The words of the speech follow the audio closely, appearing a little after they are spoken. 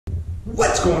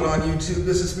What's going on YouTube?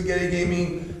 This is Spaghetti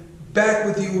Gaming, back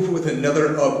with you with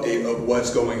another update of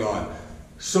what's going on.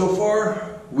 So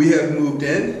far, we have moved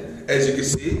in. As you can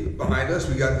see behind us,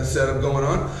 we got the setup going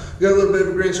on. We got a little bit of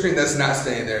a green screen that's not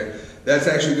staying there. That's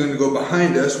actually going to go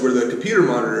behind us where the computer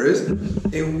monitor is.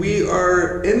 And we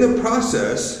are in the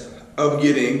process of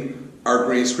getting our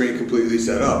green screen completely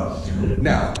set up.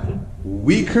 Now,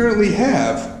 we currently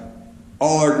have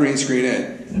all our green screen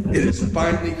in. It has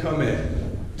finally come in.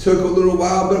 Took a little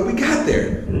while, but we got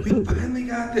there. We finally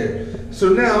got there. So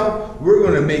now we're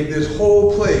gonna make this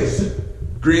whole place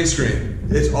green screen.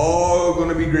 It's all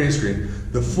gonna be green screen.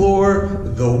 The floor,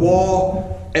 the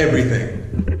wall,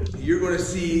 everything. You're gonna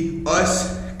see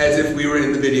us as if we were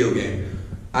in the video game.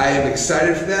 I am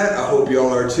excited for that. I hope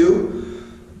y'all are too.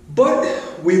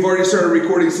 But we've already started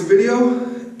recording some video,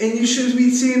 and you should be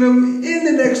seeing them in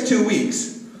the next 2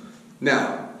 weeks.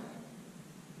 Now,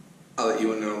 I'll let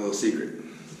you in on a little secret.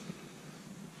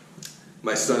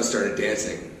 My son started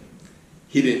dancing.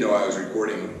 He didn't know I was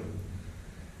recording him.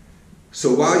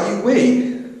 So while you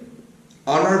wait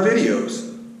on our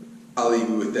videos, I'll leave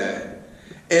you with that.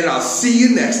 And I'll see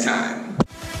you next time.